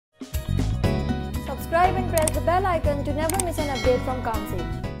subscribe and press the bell icon to never miss an update from Counselor.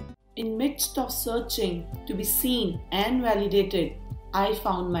 In midst of searching to be seen and validated, I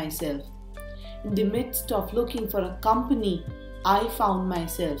found myself. In the midst of looking for a company, I found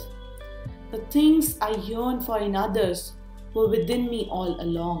myself. The things I yearned for in others were within me all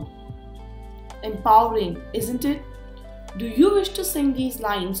along. Empowering, isn't it? Do you wish to sing these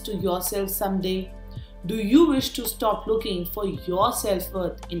lines to yourself someday? Do you wish to stop looking for your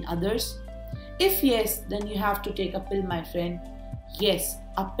self-worth in others? If yes, then you have to take a pill, my friend. Yes,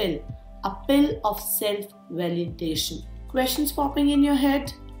 a pill of self-validation. Questions popping in your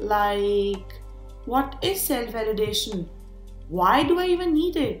head like, what is self-validation? Why do I even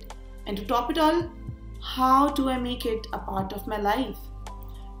need it? And to top it all, how do I make it a part of my life?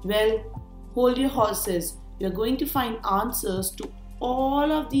 Well, hold your horses. You're going to find answers to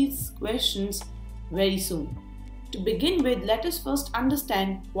all of these questions very soon. To begin with, let us first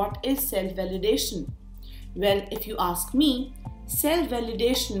understand what is self-validation. Well, if you ask me,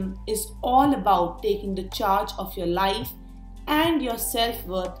 self-validation is all about taking the charge of your life and your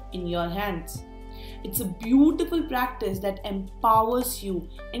self-worth in your hands. It's a beautiful practice that empowers you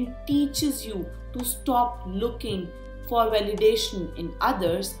and teaches you to stop looking for validation in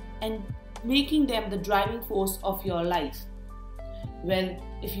others and making them the driving force of your life. Well,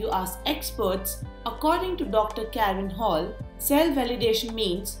 if you ask experts, according to Dr. Karen Hall, self-validation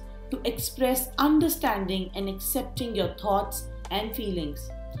means to express understanding and accepting your thoughts and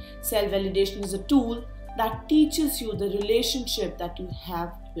feelings. Self-validation is a tool that teaches you the relationship that you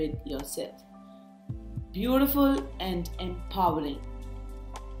have with yourself. Beautiful and empowering.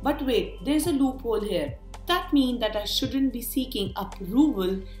 But wait, there's a loophole here. That means that I shouldn't be seeking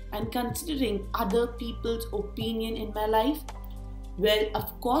approval and considering other people's opinion in my life? Well,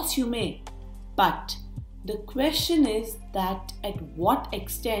 of course you may. But the question is that at what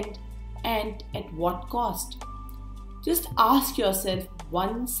extent and at what cost? Just ask yourself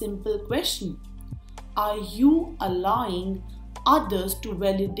one simple question. Are you allowing others to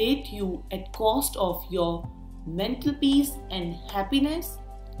validate you at cost of your mental peace and happiness?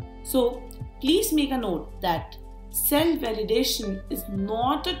 So please make a note that self-validation is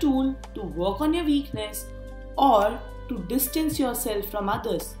not a tool to work on your weakness or to distance yourself from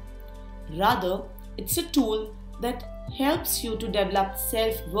others. Rather, it's a tool that helps you to develop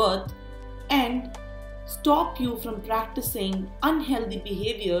self-worth and stop you from practicing unhealthy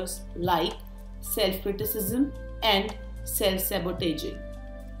behaviors like self-criticism and self-sabotaging.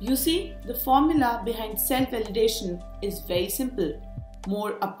 You see, the formula behind self-validation is very simple.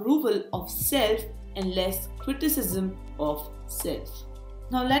 More approval of self and less criticism of self.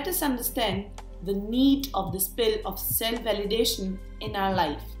 Now let us understand the need of this pill of self-validation in our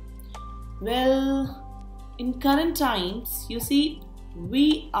life. Well, in current times, you see,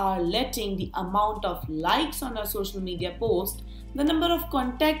 we are letting the amount of likes on our social media post, the number of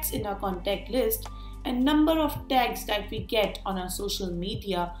contacts in our contact list, and number of tags that we get on our social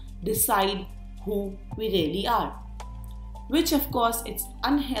media decide who we really are. Which of course it's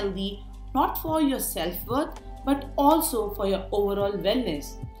unhealthy, not for your self-worth but also for your overall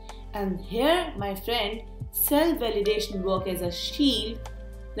wellness. And here, my friend, self-validation works as a shield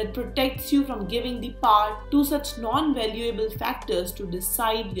that protects you from giving the power to such non-valuable factors to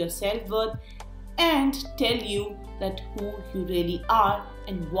decide your self-worth and tell you that who you really are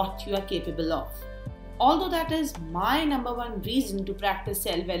and what you are capable of. Although that is my number one reason to practice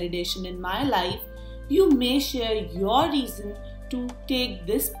self-validation in my life, you may share your reason to take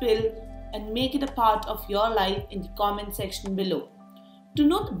this pill and make it a part of your life in the comment section below. To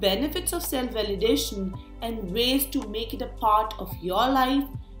know the benefits of self-validation and ways to make it a part of your life,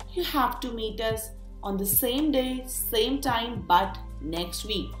 you have to meet us on the same day, same time, but next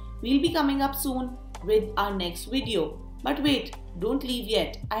week. We'll be coming up soon with our next video. But wait, don't leave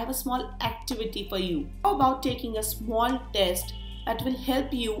yet. I have a small activity for you. How about taking a small test that will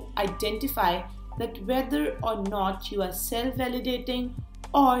help you identify that whether or not you are self-validating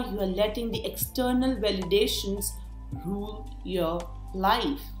or you are letting the external validations rule your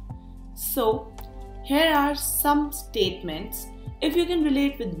life. So here are some statements. If you can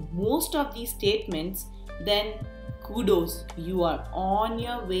relate with most of these statements, then kudos, you are on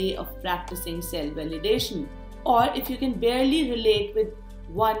your way of practicing self-validation. Or if you can barely relate with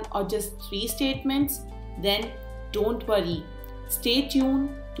one or just 3 statements, then don't worry. Stay tuned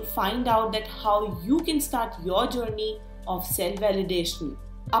to find out that how you can start your journey of self-validation.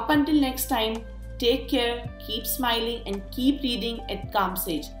 Up until next time, take care, keep smiling and keep reading at Calm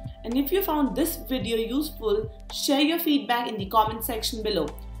Sage. And if you found this video useful, share your feedback in the comment section below.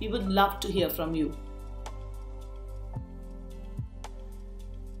 We would love to hear from you.